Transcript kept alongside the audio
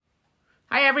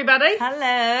everybody.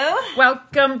 Hello.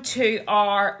 Welcome to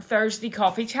our Thursday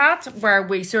coffee chat, where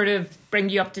we sort of bring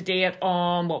you up to date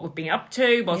on what we've been up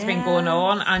to, what's been going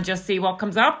on, and just see what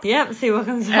comes up. Yep, see what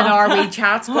comes up. In our wee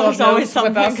chats, there's always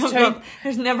something with us comes too. up.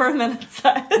 There's never a minute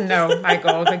silence. No, my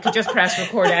God, we could just press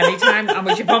record anytime, and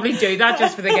we should probably do that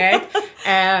just for the gig.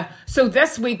 So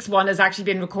this week's one has actually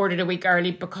been recorded a week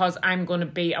early because I'm going to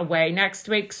be away next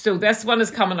week. So this one is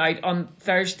coming out on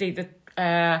Thursday, the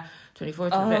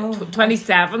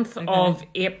 27th of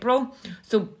April.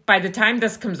 So by the time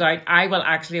this comes out, I will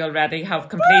actually already have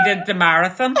completed the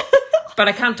marathon. But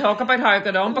I can't talk about how I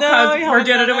got on because we're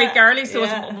doing it a week early. So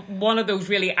it's one of those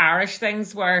really Irish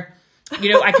things where,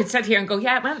 you know, I could sit here and go,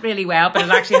 yeah, it went really well, but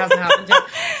it actually hasn't happened yet.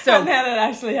 So, and then it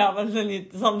actually happens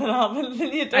and something happens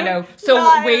and you don't. I know. So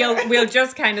we'll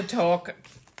just kind of talk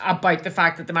about the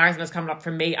fact that the marathon is coming up for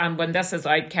me, and when this is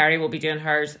out, Kerry will be doing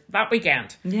hers that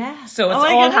weekend. Yeah. So it's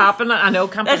all happening. I know,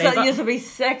 can't believe it. You'll be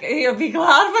sick. You'll be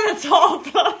glad when it's all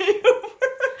bloody over.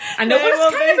 I know, but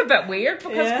it's kind of a bit weird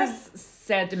because Chris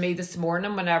said to me this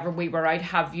morning whenever we were out,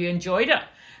 have you enjoyed it?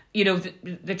 You know,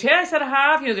 the trail I said I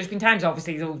have, you know, there's been times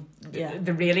obviously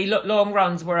the really long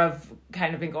runs where I've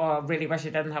kind of been, I really wish I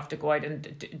didn't have to go out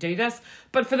and do this.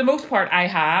 But for the most part, I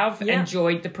have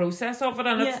enjoyed the process of it,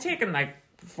 and it's taken like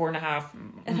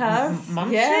 4.5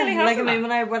 months. Yeah, really, like hasn't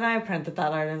it? When I printed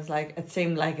that out, it was like, it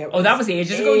seemed like it was. Oh, that was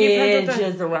ages ago. You printed it.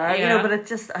 Ages away, you know. But it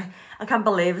just, I can't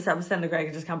believe it. I was saying to Greg,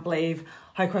 I just can't believe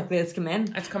how quickly it's come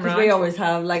in. It's come around. around. We always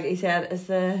have, like he said, is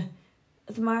the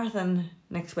marathon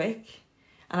next week?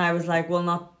 And I was like, well,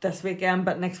 not this weekend,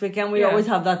 but next weekend. We always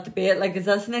have that debate, like, is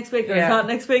this next week or is that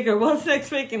next week or what's next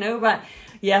week, you know? But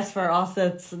yes, for us,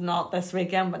 it's not this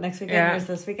weekend, but next weekend is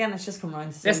this weekend. It's just come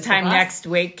around. This time next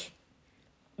week,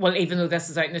 well, even though this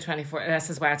is out in the 24th, this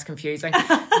is why it's confusing.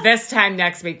 This time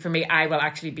next week for me, I will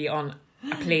actually be on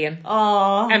a plane. In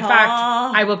fact,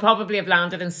 I will probably have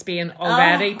landed in Spain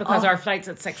already because our flight's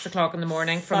at 6 o'clock in the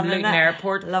morning from Luton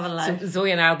Airport. Loving life. So Zoe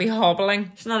and I'll be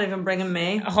hobbling. She's not even bringing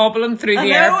me. Hobbling through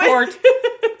the airport.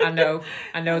 I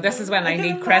know. This is when I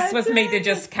need Chris with me to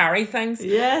just carry things.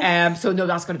 Yeah. So no,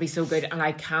 that's going to be so good, and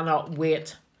I cannot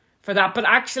wait for that. But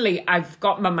actually, I've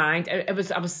got my mind. I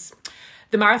was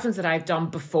the marathons that I've done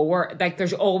before. Like,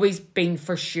 there's always been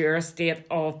for sure a state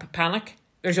of panic.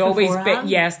 There's always been,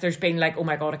 there's been like, oh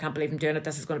my God, I can't believe I'm doing it.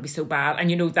 This is going to be so bad. And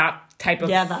you know, that type of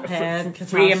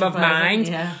frame of mind.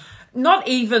 Yeah. Not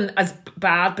even as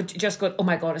bad, but just go, oh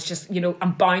my God, it's just, you know,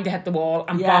 I'm bound to hit the wall.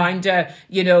 I'm bound to,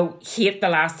 you know, hate the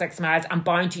last 6 miles. I'm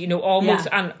bound to, you know, almost,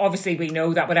 and obviously we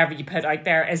know that whatever you put out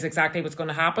there is exactly what's going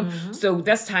to happen. Mm-hmm. So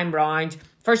this time round,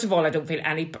 first of all, I don't feel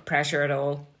any pressure at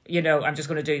all. You know, I'm just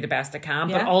going to do the best I can.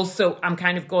 But also, I'm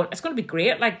kind of going, it's going to be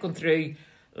great, like going through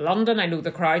London. I know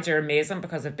the crowds are amazing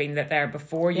because I've been there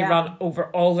before. You run over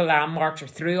all the landmarks or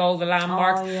through all the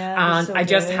landmarks, and I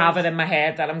just have it in my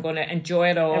head that I'm going to enjoy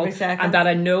it all, and that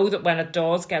I know that when it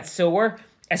does get sore,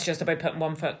 it's just about putting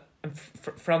one foot in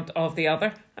front of the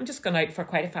other. I'm just going out for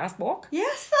quite a fast walk.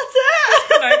 Yes, that's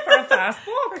it. Going out for a fast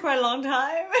walk for quite a long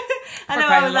time. I know.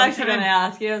 I was actually going to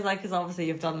ask you. I was like, because obviously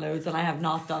you've done loads and I have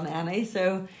not done any,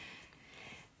 so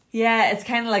yeah, it's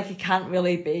kind of like you can't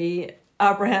really be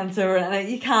apprehensive, and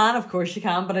you can, of course you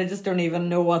can, but I just don't even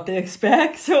know what to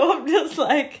expect. So I'm just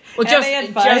like, any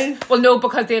advice? No,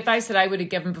 because the advice that I would have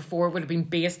given before would have been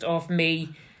based off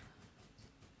me,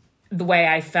 the way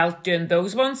I felt doing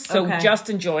those ones. So just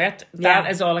enjoy it.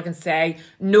 That is all I can say.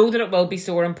 Know that it will be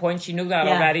sore in points. You know that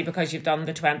already because you've done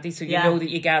the 20, so you know that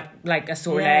you get like a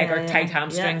sore leg or tight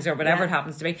hamstrings or whatever it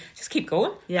happens to be. Just keep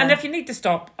going. And if you need to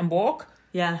stop and walk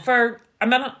for a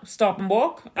minute, stop and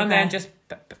walk, and then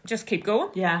just keep going.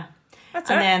 Yeah. That's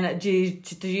it. And then do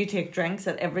you take drinks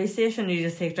at every station, or you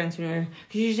just take drinks when you're,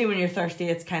 because usually when you're thirsty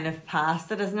it's kind of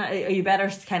past it, isn't it? Are you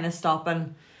better kind of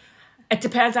stopping? It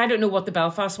depends. I don't know what the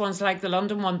Belfast one's like. The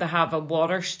London one, they have a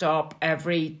water stop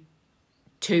every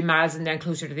 2 miles, and then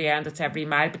closer to the end it's every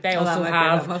mile. But they also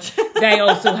have they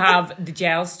also have the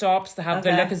gel stops. They have the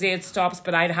Lucozade stops,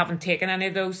 but I haven't taken any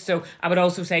of those. So I would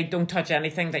also say don't touch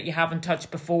anything that you haven't touched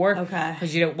before,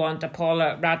 because you don't want a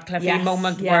Paula Radcliffe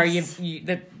moment where you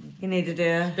need to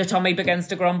do the tummy begins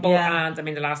to grumble, and I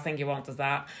mean the last thing you want is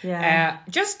that.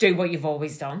 Just do what you've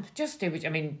always done. Just do what, I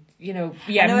mean, you know,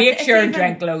 make sure and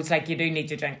drink loads. Like, you do need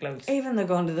to drink loads. Even though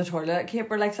going to the toilet,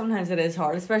 Caper, like sometimes it is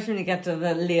hard, especially when you get to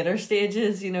the later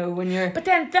stages, you know, when you're. But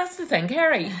then that's the thing,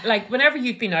 Carrie. Like, whenever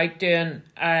you've been out doing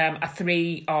a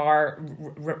 3-hour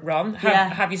run,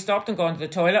 have you stopped and gone to the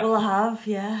toilet? Well, I have,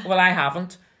 yeah. Well, I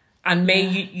haven't. And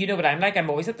me, you know what I'm like. I'm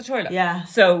always at the toilet. Yeah.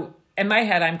 So in my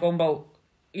head, I'm going, well,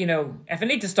 you know, if I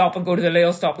need to stop and go to the loo,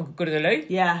 I'll stop and go to the loo.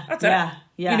 Yeah. That's it.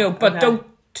 Yeah. You know, but don't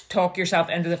talk yourself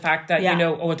into the fact that you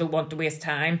know, I don't want to waste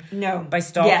time. No, by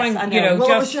stopping. Yes, I know. You know,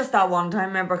 well, it was just that one time.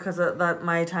 Remember, because that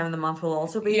my time in the month will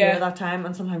also be here that time,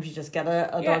 and sometimes you just get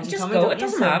a dodgy just tummy. go. It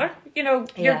doesn't matter. You know,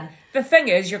 the thing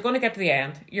is, you're going to get to the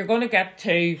end. You're going to get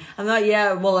to. I'm not.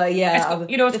 Yeah. Well. Yeah.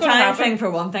 You know, it's the going to time happen. thing for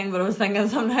one thing, but I was thinking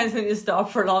sometimes when you stop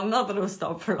for long, not that it was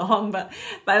stopped for long, but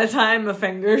by the time my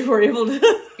fingers were able to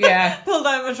pull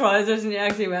down my trousers and you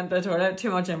actually went to the toilet,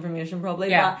 too much information probably.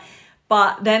 Yeah.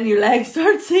 But then your legs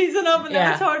start seizing up and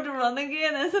then it's hard to run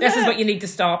again, isn't it? This is what you need to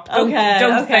stop. Don't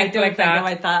think like that.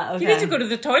 About that. Okay. You need to go to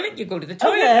the toilet, you go to the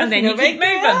toilet, and then you keep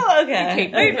moving. Okay. You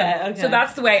keep moving. Okay. So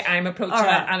that's the way I'm approaching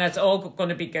it, and it's all going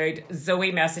to be good.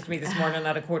 Zoe messaged me this morning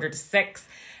at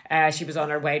 5:45. She was on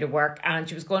her way to work and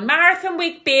she was going, marathon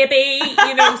week, baby.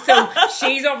 You know, so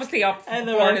she's obviously up for it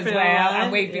as well.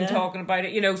 And we've been talking about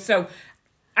it, you know, so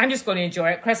I'm just going to enjoy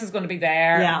it. Chris is going to be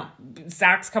there. Yeah.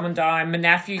 Zach's coming down. My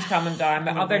nephew's coming down.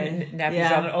 My other nephews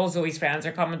on it. All Zoe's friends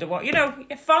are coming to watch. You know,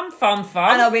 fun.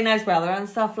 And it'll be nice weather and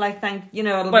stuff. Like, it'll be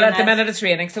nice. At the minute it's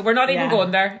raining, so we're not even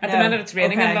going there. At the minute it's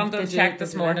raining in London. Checked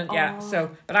this morning. Yeah.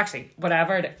 So, but actually,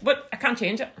 whatever. But I can't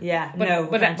change it. Yeah.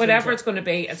 Whatever it's going to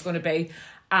be, it's going to be.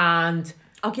 And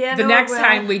the next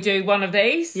time we do one of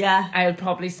these, I'll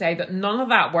probably say that none of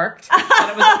that worked.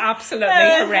 That it was absolutely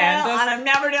horrendous. And I've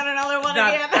never done another one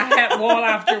again. I hit wall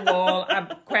after wall. I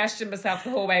questioned myself the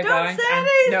whole way Don't round.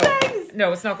 say these things.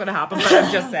 No, it's not going to happen. But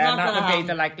I'm just saying that would be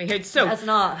the likelihood. So it's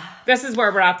not. This is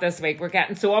where we're at this week.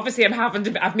 So obviously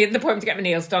I've made an appointment to get my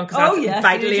nails done because that's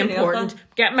vitally important.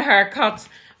 Get my hair cut.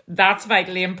 That's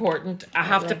vitally important. I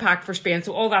have to pack for Spain,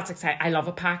 so all that's exciting. I love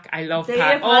a pack. I love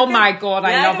pack. Oh my god,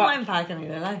 I love it. I don't mind packing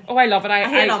either. Like. Oh, I love it. I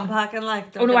hate unpacking.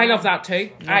 Like. Oh no, I love that too.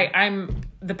 No. I'm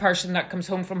the person that comes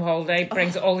home from holiday,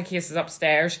 brings all the cases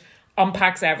upstairs,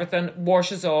 unpacks everything,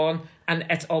 washes on, and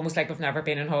it's almost like we've never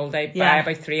been on holiday by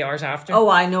about 3 hours after. Oh,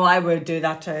 I know. I would do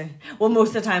that too. Well, most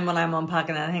of the time when I'm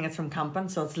unpacking anything, it's from camping,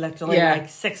 so it's literally like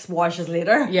 6 washes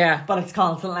later. Yeah. But it's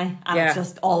constantly, and it's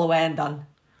just all the way and done.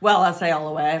 Well, I'd say all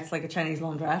the way. It's like a Chinese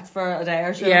laundrette for a day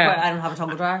or so. Yeah. But I don't have a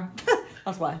tumble dryer.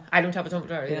 That's why. I don't have a tumble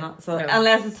dryer either. Yeah. So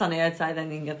unless it's sunny outside, then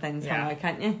you can get things hung out,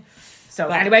 can't you? So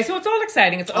anyway, so it's all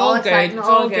exciting. It's all good. It's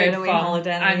all good fun. We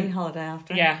holiday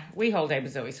after. Yeah, we holiday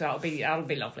with Zoe, so that'll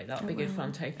be lovely. That'll be good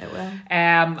fun too. It will.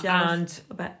 Jealous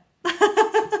a bit.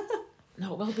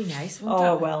 No, it will be nice.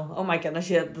 Oh well. Oh my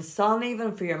goodness, yeah. The sun,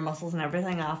 even for your muscles and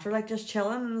everything after, like just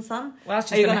chilling in the sun. Well,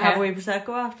 that's just are you gonna have a wee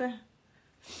prosecco after?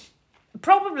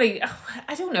 Probably,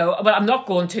 I don't know. Well, I'm not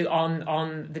going to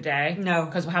on the day. No.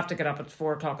 Because we have to get up at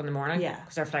 4:00 in the morning. Yeah.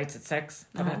 Because our flight's at 6.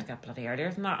 I have to get bloody earlier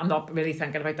than that. I'm not really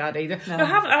thinking about that either. No. I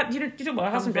haven't, you know what,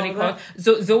 it hasn't really caught.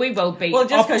 Zoe will be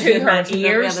just up to her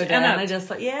ears. The and I just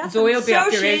thought, Zoe will be up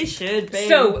to her ears. Should be.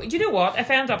 So, you know what? If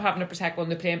I end up having a prosecco on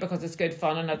the plane because it's good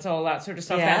fun and it's all that sort of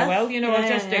stuff, then well, you know, I'll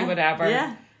just do whatever.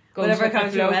 Yeah. Whatever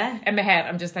comes your way. In my head,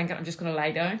 I'm just thinking, I'm just going to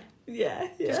lie down. Yeah.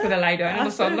 Just going to lie down in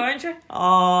the sun lounger.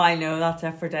 Oh, I know, that's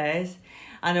it for days.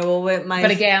 I know. Well,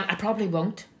 but again, I probably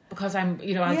won't because I'm,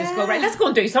 you know, I'll just go, right, let's go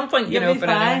and do something, you know. But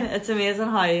fine. Anyway. It's amazing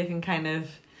how you can kind of,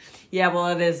 well,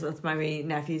 it's my wee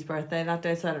nephew's birthday that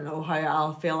day, so I don't know how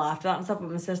I'll feel after that and stuff.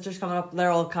 But my sister's coming up,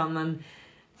 they're all coming.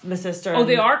 My sister. Oh,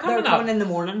 they are coming up. They're coming in the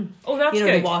morning. Oh, that's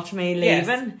good. To watch me leaving.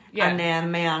 Yes. Yeah. And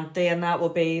then my auntie and that will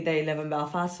be, they live in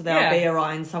Belfast, so they'll be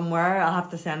around somewhere. I'll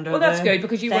have to send her. Well, that's good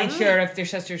because you weren't sure if their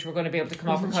sisters were going to be able to come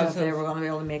up because they were going to be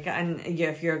able to make it. And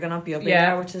if you're going up, you'll be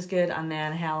there, which is good. And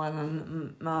then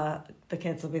Helen and the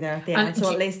kids will be there at the end.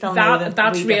 So at least they'll know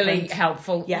that's really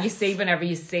helpful. Yes. You see, whenever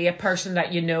you see a person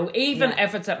that you know, even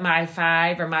if it's at mile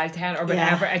 5 or mile 10 or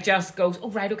whatever, it just goes,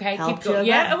 oh, right, okay, helps keep going.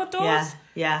 Yeah, it does.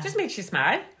 Yeah. Just makes you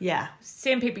smile. Yeah.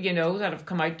 Same people you know that have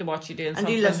come out to watch you doing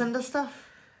something. And do you listen to stuff?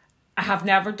 I have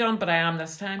never done, but I am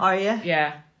this time. Are you?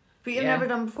 Yeah. But you've never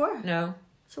done before? No.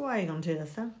 So why are you going to do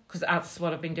this then? Because that's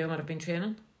what I've been doing when I've been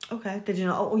training. Okay. Did you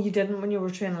know? Oh, you didn't when you were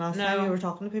training last time? You were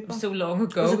talking to people? So long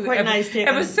ago. Was it quite nice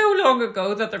It was so long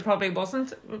ago that there probably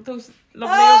wasn't those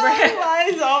lovely overhead.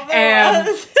 Why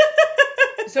is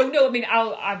So no, I mean,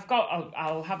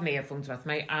 I'll have my earphones with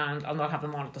me, and I'll not have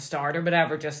them on at the start or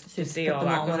whatever, just to see all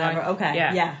that going on. Okay,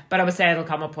 yeah. But I would say it'll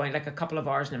come a point, like a couple of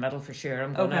hours in the middle for sure.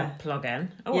 I'm gonna plug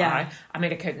in. Oh, yeah. I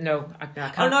mean, I can't. I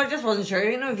can't. Oh no, I just wasn't sure.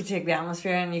 You know, if you take the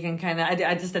atmosphere and you can kind of,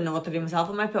 I just didn't know what to do myself.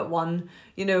 I might put one,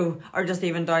 you know, or just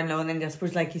even down low, and then just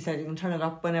suppose, like you said, you can turn it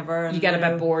up whenever. And, you get a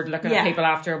bit bored looking at people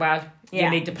after a while. You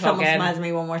need to plug Someone in. Smiles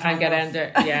me one more time and get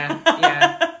into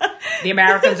yeah. The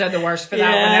Americans are the worst for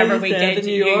that. Whenever we get to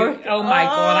New York. Oh my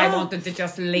God, I wanted to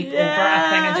just leap over a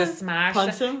thing and just smash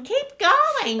Punch it. him. Keep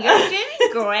going, you're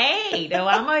doing great. Oh,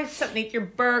 am I sitting at your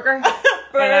burger?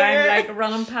 And I'm like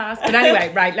running past. But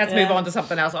anyway, right, let's move on to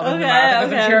something else other than America,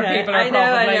 because I'm sure people are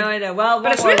probably... I know. Well,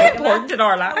 but it's really important in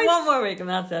our lives. One more week and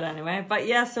that's it anyway. But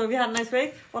yeah, so have you had a nice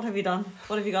week? What have you done?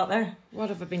 What have you got there? What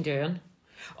have I been doing?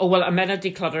 Oh, well, I'm in a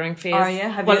decluttering phase. Are you?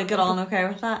 Have you got on okay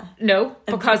with that? No,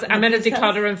 because I'm in a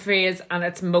decluttering phase and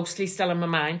it's mostly still in my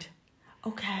mind.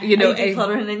 Okay. You know, are you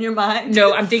decluttering in your mind?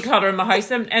 No, I'm decluttering my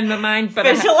house in my mind, but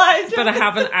Visualising. I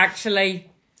haven't actually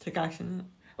took action.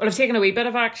 Well, I've taken a wee bit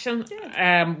of action.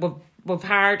 We've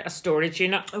hired a storage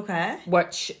unit. Okay.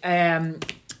 Which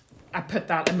I put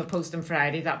that in my post on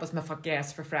Friday. That was my fuck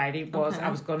yes for Friday. I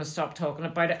was going to stop talking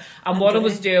about it. And what I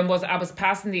was doing was I was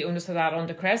passing the onus of that on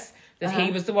to Chris. That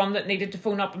he was the one that needed to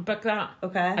phone up and book that.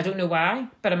 Okay. I don't know why,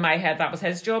 but in my head that was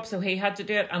his job, so he had to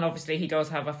do it. And obviously he does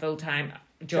have a full-time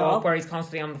job where he's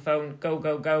constantly on the phone,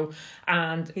 go.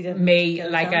 And me,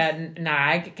 like a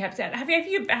nag, kept saying, have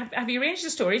you arranged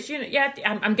the storage unit yet?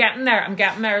 I'm getting there.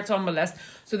 It's on my list.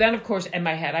 So then, of course, in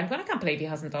my head, I can't believe he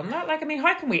hasn't done that. Like, I mean,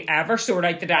 how can we ever sort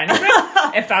out the dining room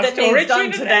if that storage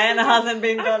unit today and it hasn't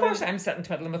been done? Of course, I'm sitting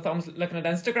twiddling my thumbs, looking at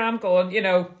Instagram, going,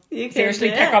 seriously,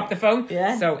 pick up the phone.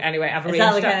 Yeah. So anyway, I've arranged it.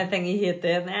 Is that the kind of thing you hate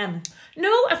doing then? No,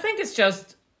 I think it's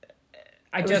just...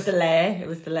 It was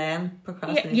delaying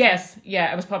procrastination.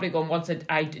 It was probably going, once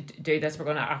I do this, we're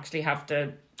going to actually have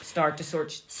to start to sort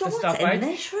the stuff out. So what's in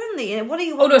this room? What do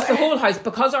you want? Oh no, it's the whole house.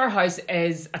 Because our house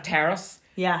is a terrace.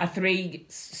 Yeah. A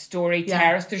 3-story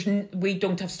terrace. We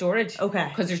don't have storage. Okay.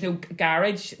 Because there's no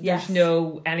garage. Yes. There's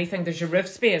no anything. There's a roof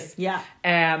space. Yeah.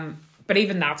 But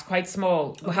even that's quite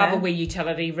small. We have a wee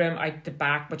utility room out the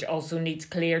back, which also needs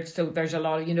cleared. So there's a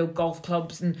lot of, golf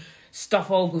clubs and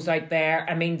stuff all goes out there.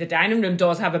 I mean, the dining room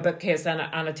does have a bookcase and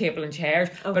a table and chairs,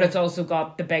 but it's also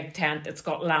got the big tent. It's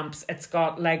got lamps. It's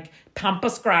got like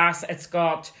pampas grass. It's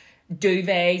got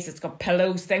duvets. It's got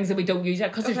pillows, things that we don't use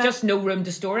because there's just no room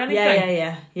to store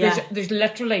anything. Yeah. There's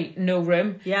literally no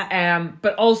room. Yeah.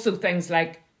 But also things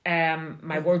like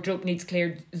my wardrobe needs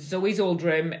cleared. Zoe's old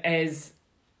room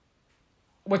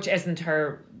which isn't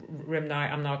her room now.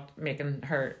 I'm not making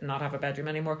her not have a bedroom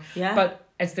anymore. Yeah. But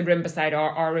it's the room beside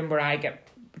our room where I get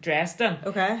dressed in.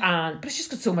 Okay. But it's just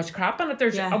got so much crap in it.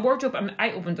 There's a wardrobe.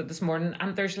 I opened it this morning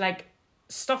and there's like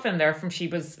stuff in there from she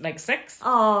was like 6.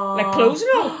 Oh. Like clothes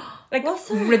and all. Like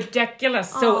ridiculous.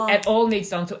 So it all needs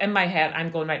done. So in my head, I'm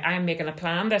going, right, I'm making a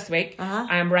plan this week.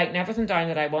 I am writing everything down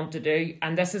that I want to do.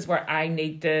 And this is where I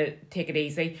need to take it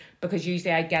easy. Because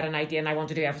usually I get an idea and I want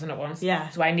to do everything at once. Yeah.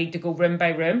 So I need to go room by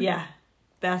room. Yeah.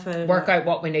 That's what work out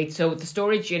what we need. So the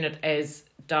storage unit is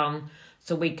done.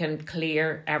 So we can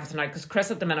clear everything out. Because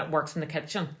Chris at the minute works in the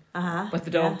kitchen. With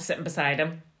the dog sitting beside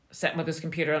him. Sitting with his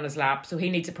computer on his lap. So he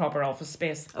needs a proper office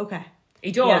space. Okay.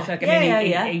 He does.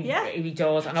 He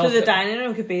does. And so the dining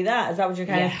room could be that. Is that what you're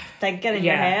kind of thinking in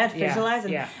your head,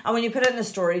 visualising? Yeah. And when you put it in the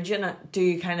storage unit, do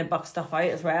you kind of buck stuff out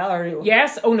as well? Or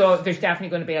yes. Oh no, there's definitely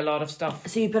going to be a lot of stuff.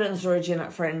 So you put it in the storage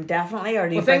unit for indefinitely, or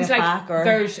do you bring it back? Or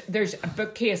there's a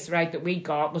bookcase, right, that we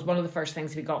got. Was one of the first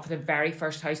things we got for the very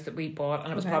first house that we bought,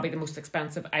 and it was probably the most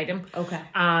expensive item. Okay.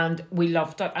 And we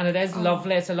loved it, and it is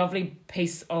lovely. It's a lovely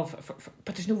piece of,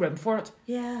 but there's no room for it.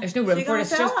 Yeah. There's no room for it.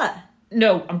 It's just.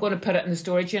 No, I'm going to put it in the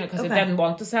storage unit because I didn't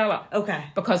want to sell it. Okay.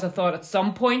 Because I thought at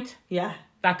some point,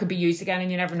 that could be used again, and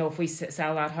you never know if we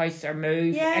sell that house or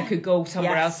move, it could go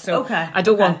somewhere else. So I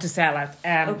don't want to sell it.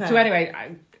 So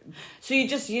anyway, so you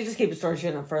just keep a storage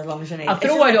unit for as long as you need. I'll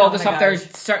throw out all the stuff. There's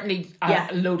certainly a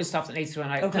load of stuff that needs thrown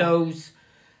out. Clothes,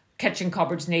 kitchen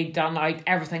cupboards need done out.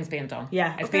 Everything's being done.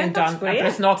 Yeah, it's being done, but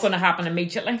it's not going to happen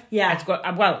immediately. Yeah, it's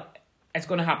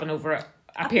going to happen over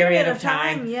a period of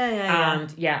time.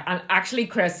 And actually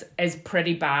Chris is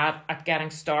pretty bad at getting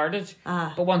started.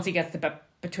 But once he gets the bit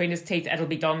between his teeth, it'll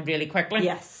be done really quickly.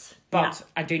 Yes. But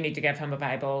I do need to give him a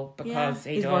Bible because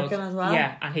he's working as well.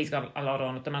 Yeah, and he's got a lot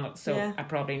on at the minute. So I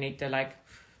probably need to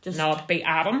just not be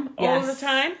at him all the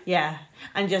time. Yeah.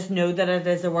 And just know that it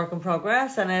is a work in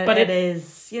progress and it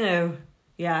is,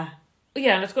 Yeah,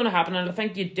 and it's going to happen, and I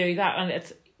think you do that,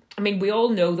 and I mean, we all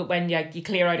know that when you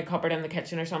clear out a cupboard in the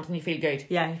kitchen or something, you feel good.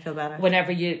 Yeah, you feel better. Whenever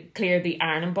you clear the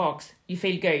ironing box, you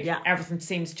feel good. Yeah. Everything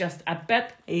seems just a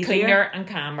bit cleaner and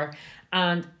calmer.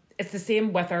 And it's the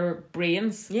same with our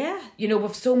brains. Yeah.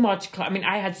 With so much...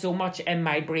 I had so much in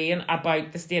my brain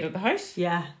about the state of the house.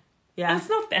 Yeah. Yeah. And it's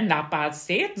not in that bad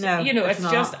state. No, it's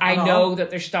just, I know that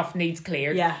their stuff needs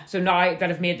cleared. Yeah. So now that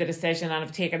I've made the decision and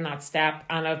I've taken that step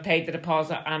and I've paid the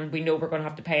deposit and we know we're going to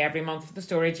have to pay every month for the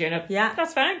storage unit. Yeah.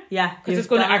 That's fine. Yeah. Because it's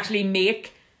going to actually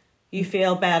make you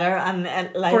feel better and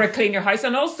like for a cleaner house,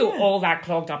 and also all that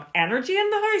clogged up energy in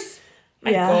the house.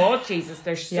 My God, Jesus,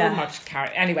 there's so much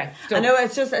anyway. So. I know,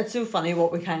 it's so funny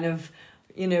what we kind of,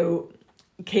 you know,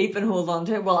 keep and hold on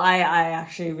to. Well, I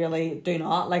actually really do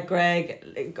not. Like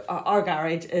Greg, our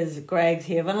garage is Greg's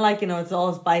haven. Like, you know, it's all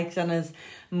his bikes and his,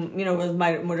 you know, his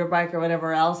motorbike or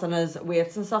whatever else, and his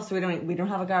weights and stuff. So we don't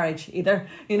have a garage either.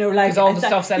 You know, like all the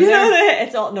stuff's in there.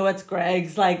 It's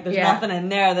Greg's. Like there's nothing in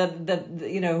there that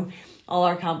you know. All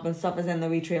our camping stuff is in the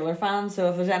wee trailer fan. So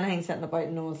if there's anything sitting about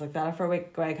and no one's looked at it for a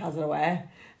week, Greg has it away.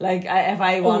 Like if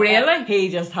I want it, he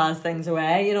just has things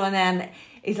away, you know. And then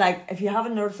he's like, if you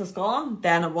haven't noticed it's gone,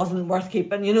 then it wasn't worth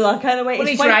keeping, you know, that kind of way. Well,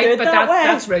 he's right, good but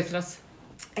that's ruthless.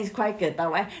 He's quite good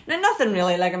that way. Now, nothing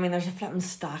really, like, I mean, there's a flipping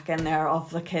stack in there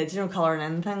of the kids, you know, colouring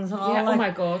in things and all. Yeah, like, oh my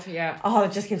God, yeah. Oh,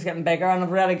 it just keeps getting bigger, and I've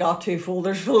already got 2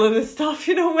 folders full of this stuff,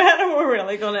 you know, when are we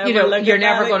really going to you're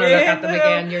never going to look at them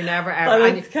again. You're never ever.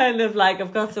 But it's kind of like,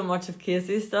 I've got so much of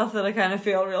Casey's stuff that I kind of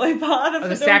feel really bad if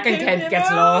the second kid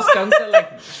gets lost, don't it?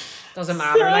 Like, doesn't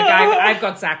matter. So, like I've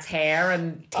got Zach's hair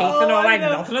and teeth and all. I have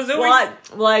nothing as always.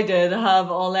 Well, I did have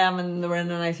all them, and they were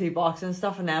in a nice wee box and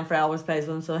stuff. And then Freya always plays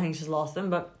with them, so I think she's lost them.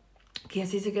 But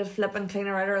Casey's a good flipping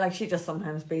cleaner outer. Like she just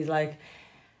sometimes be like,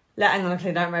 I'm going to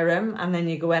clean out my room, and then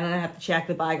you go in and I have to check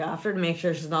the bag after to make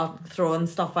sure she's not throwing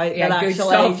stuff out. Yeah, good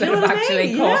stuff that have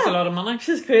actually cost a lot of money.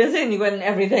 She's crazy, and you go in and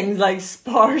everything's like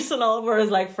sparse and all, whereas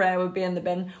like Freya would be in the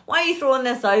bin. Why are you throwing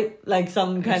this out? Like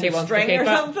some kind of string or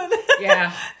something.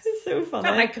 Yeah. It's so funny.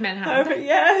 That might come in handy.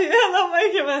 Yeah, that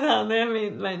might come in handy. I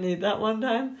mean, might need that one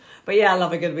time. But yeah, I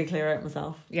love a good wee clear out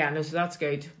myself. Yeah, no, so that's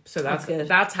good. So that's good.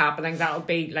 That's happening. That'll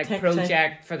be like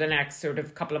project for the next sort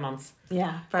of couple of months.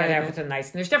 Yeah, very get everything nice.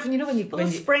 And there's different, you know, when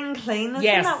you spring clean, isn't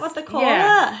that what they call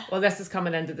it? Well, this is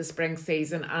coming into the spring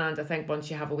season, and I think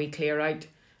once you have a wee clear out,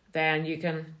 then you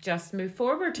can just move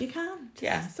forward. You can.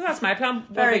 Yeah, so that's my plan.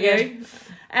 Very good.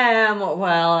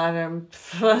 Well, I don't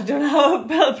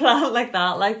have a plan like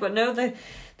that. Like, but no,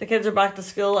 the kids are back to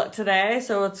school today,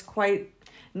 so it's quite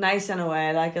nice in a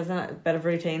way. Like, isn't it a bit of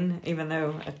routine? Even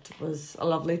though it was a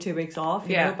lovely 2 weeks off,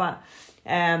 you know. But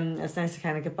it's nice to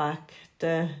kind of get back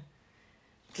to.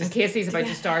 And Casey's about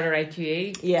to start her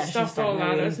AQE stuff, all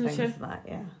that, isn't she?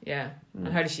 Yeah. And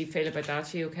how does she feel about that? Is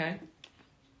she okay?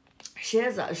 She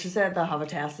is. She said they'll have a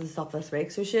test and stuff this week,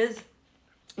 so she is.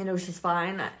 You know, she's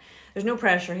fine. There's no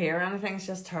pressure here or anything. It's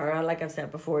just her, like I've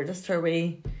said before, just her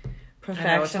wee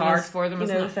perfectionist, it's hard for them, you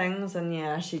isn't know, it? things. And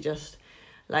yeah, she just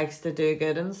likes to do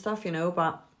good and stuff, you know.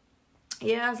 But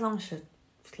yeah, as long as she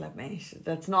let me,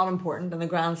 that's not important in the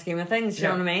grand scheme of things. You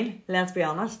know what I mean? Let's be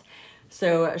honest.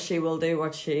 So she will do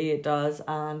what she does,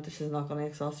 and she's not going to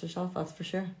exhaust herself. That's for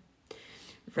sure.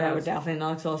 Freya would definitely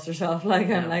not exhaust herself. Like,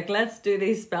 I'm like, let's do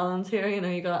these spellings here. You know,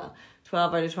 you got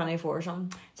 12 out of 24 or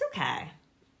something. It's okay.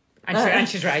 And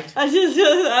she's right.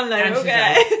 I'm like, and okay.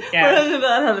 Right. Yeah. Whereas if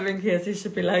that had been Casey,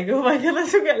 she'd be like, oh my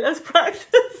goodness, okay, let's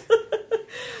practice.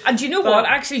 And do you know what?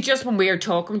 Actually, just when we were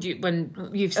talking, when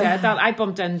you've said that, I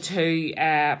bumped into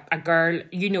a girl,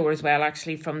 you know her as well,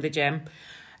 actually, from the gym.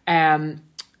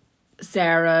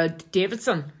 Sarah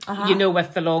Davidson, you know,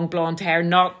 with the long blonde hair,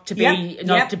 not to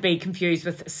be confused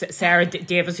with Sarah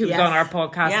Davis, who was on our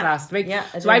podcast last week.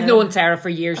 So I've known Sarah for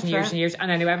years and years and years.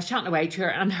 And anyway, I was chatting away to her,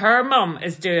 and her mum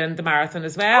is doing the marathon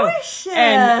as well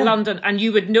in London. And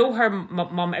you would know her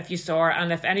mum if you saw her.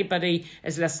 And if anybody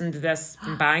is listening to this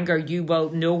from Bangor, you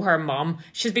will know her mum.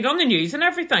 She's been on the news and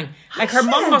everything. Like her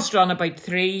mum must run about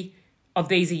 3 of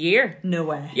these a year. No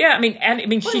way. Yeah, I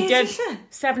mean, she did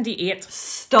 78.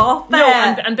 Stop it. No,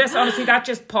 and this, honestly, that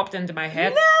just popped into my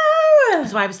head. No.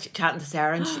 So I was chatting to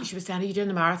Sarah, and she was saying, are you doing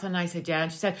the marathon? And I said, yeah.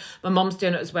 And she said, my mum's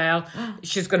doing it as well.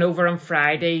 She's going over on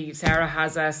Friday. Sarah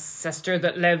has a sister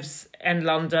that lives in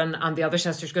London, and the other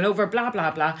sister's going over, blah,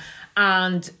 blah, blah.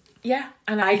 And yeah.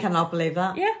 And I cannot believe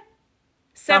that. Yeah.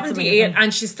 78,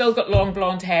 and she's still got long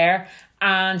blonde hair.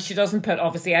 And she doesn't put,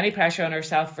 obviously, any pressure on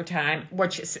herself for time,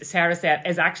 which Sarah said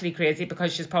is actually crazy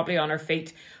because she's probably on her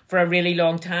feet for a really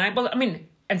long time. Well, I mean,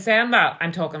 in saying that,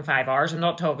 I'm talking 5 hours. I'm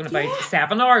not talking about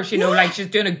 7 hours, you know, like she's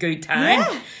doing a good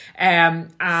time. And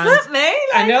flip me.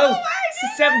 Like, I know.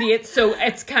 78. So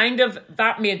it's kind of,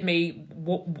 that made me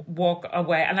walk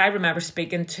away. And I remember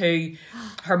speaking to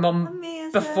her mum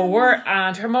before,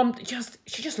 and her mum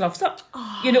she just loves it.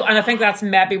 You know, and I think that's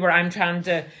maybe where I'm trying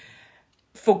to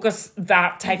focus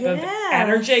that type of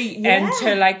energy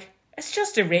into, like, it's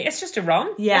just a run. It's just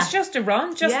a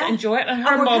run. Just enjoy it. And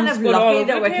her mum's kind of lucky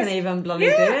that we can even bloody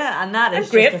do it, and that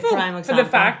is grateful just a prime example for the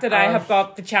fact that I have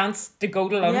got the chance to go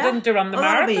to London to run the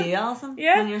marathon. That'll be Alison.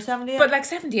 When you're 78. But like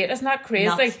 78, isn't that crazy?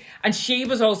 Nuts. And she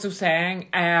was also saying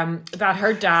that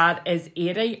her dad is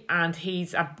 80, and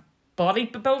he's a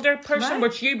bodybuilder person, Right.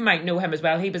 which you might know him as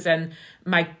well. He was in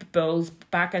Mike Bulls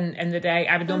back in the day.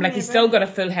 I would know him, like, he's still got a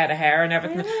full head of hair and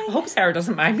everything. Really? I hope Sarah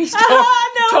doesn't mind me No,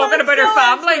 talking it's about so her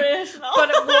family. inspirational. But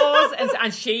it was,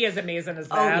 and she is amazing as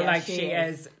well. yeah, like, she she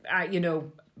is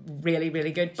really,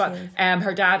 really good. But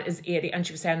her dad is 80, and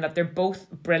she was saying that they're both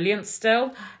brilliant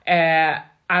still,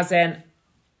 as in,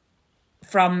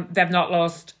 they've not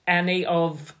lost any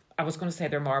of, I was going to say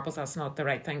their marbles, that's not the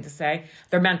right thing to say.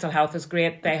 Their mental health is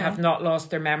great. They have not lost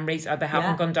their memories, or they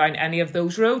haven't gone down any of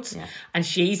those roads. Yeah. And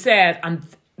she said, and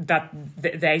that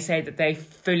they say that they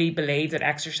fully believe that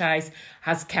exercise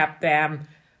has kept them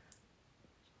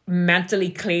mentally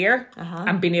clear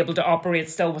and being able to operate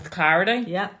still with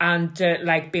clarity and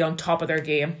like be on top of their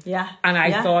game. And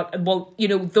I thought, well,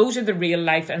 those are the real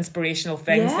life inspirational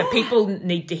things that people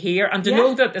need to hear, and to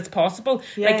know that it's possible.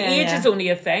 Age is only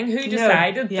a thing. Who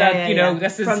decided that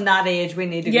this is from that age we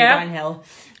need to go downhill?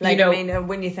 Like, I mean,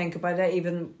 when you think about it,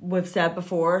 even we've said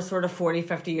before, sort of 40,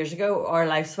 50 years ago, our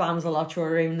lifespan was a lot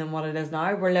shorter even than what it is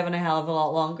now. We're living a hell of a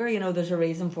lot longer. There's a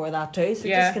reason for that too. So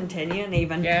just continuing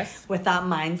even with that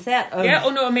mindset of...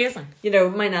 amazing.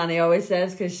 My nanny always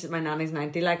says, because my nanny's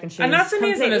 90, like, and she's... And that's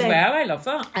amazing as well. I love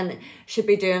that. And she'd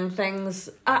be doing things...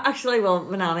 Actually, well,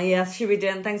 my nanny, yes, she'd be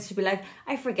doing things. She'd be like,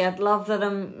 I forget, love, that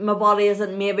my body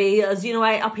isn't maybe... As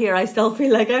up here, I still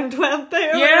feel like I'm 20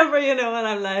 or whatever, and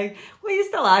I'm like, well, you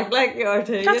still act like you are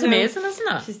too. That's amazing,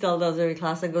 isn't it? She still does her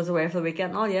class and goes away for the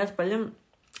weekend. Oh, yeah, it's brilliant.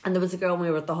 And there was a girl when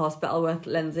we were at the hospital with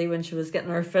Lindsay when she was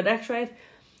getting her foot x-rayed.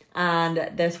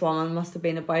 And this woman must have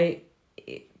been about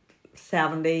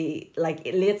 70, like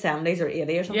late 70s or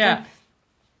 80 or something. Yeah.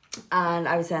 And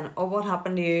I was saying, oh, what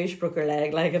happened to you? She broke her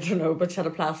leg, like, I don't know, but she had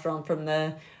a plaster on from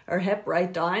her hip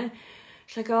right down.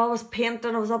 She's like, oh, I was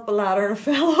painting, I was up a ladder and I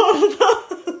fell off the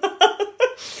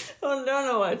I don't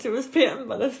know what she was painting,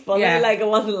 but it's funny. Like, I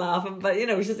wasn't laughing, but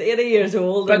she's 80 years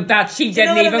old. But that she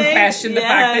didn't even question the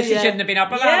fact that she shouldn't have been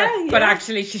up a ladder. But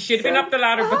actually, she should have been up the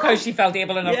ladder because she felt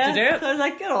able enough to do it. So I was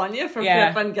like, good on you for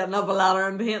flipping, getting up a ladder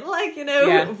and painting, like,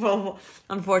 Well,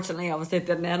 unfortunately, obviously, it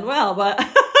didn't end well, but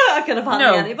I could have had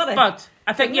anybody. But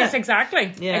I think,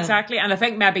 exactly. Yeah. Exactly. And I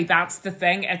think maybe that's the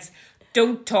thing. It's,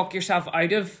 don't talk yourself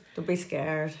out of... Don't be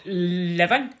scared.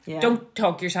 Living. Yeah. Don't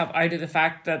talk yourself out of the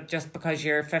fact that just because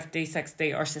you're 50,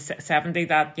 60 or 70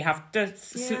 that you have to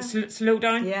slow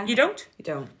down. Yeah. You don't.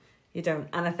 You don't.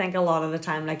 And I think a lot of the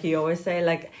time, like you always say,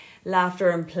 like, laughter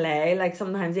and play, like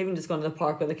sometimes even just going to the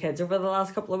park with the kids over the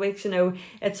last couple of weeks,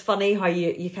 it's funny how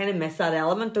you kind of miss that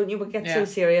element, don't you? We get so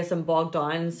serious and bogged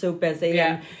down and so busy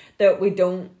and that we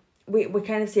don't... We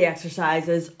kind of see exercise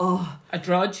as a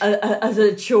drudge, as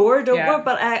a chore, don't we?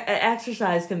 But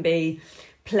exercise can be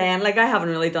playing. Like, I haven't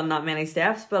really done that many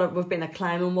steps, but we've been at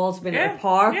climbing walls, we've been at a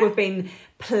park, we've been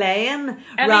playing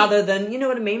rather than, you know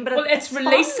what I mean? But it's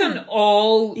releasing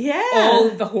all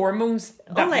the hormones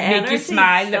that make you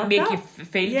smile, that make you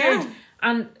feel good,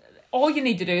 and all you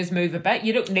need to do is move a bit.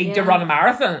 You don't need to run a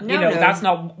marathon. No. That's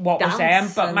not what we're saying.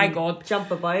 But my God,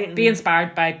 jump about. Be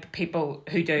inspired by people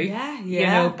who do.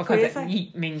 Because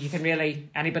you can really,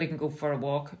 anybody can go for a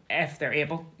walk if they're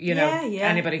able.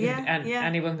 Anybody can,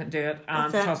 anyone can do it. And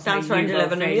trust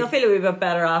me, you'll feel a wee bit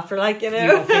better after,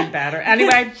 You'll feel better.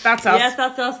 Anyway, that's us. Yes,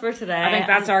 that's us for today. I think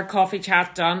that's our coffee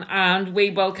chat done, and we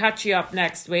will catch you up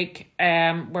next week.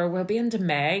 Where we'll be into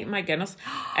May. My goodness.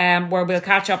 Where we'll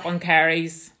catch up on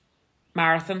Kerry's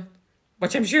marathon,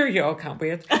 which I'm sure you all can't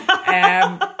wait. Well,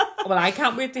 I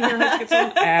can't wait to hear how it gets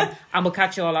on. And we'll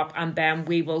catch you all up, and then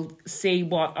we will see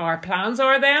what our plans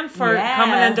are then for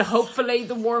coming into hopefully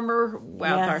the warmer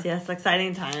weather. Yes,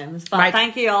 exciting times. But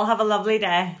thank you all. Have a lovely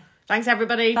day. Thanks,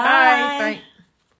 everybody. Bye. Bye.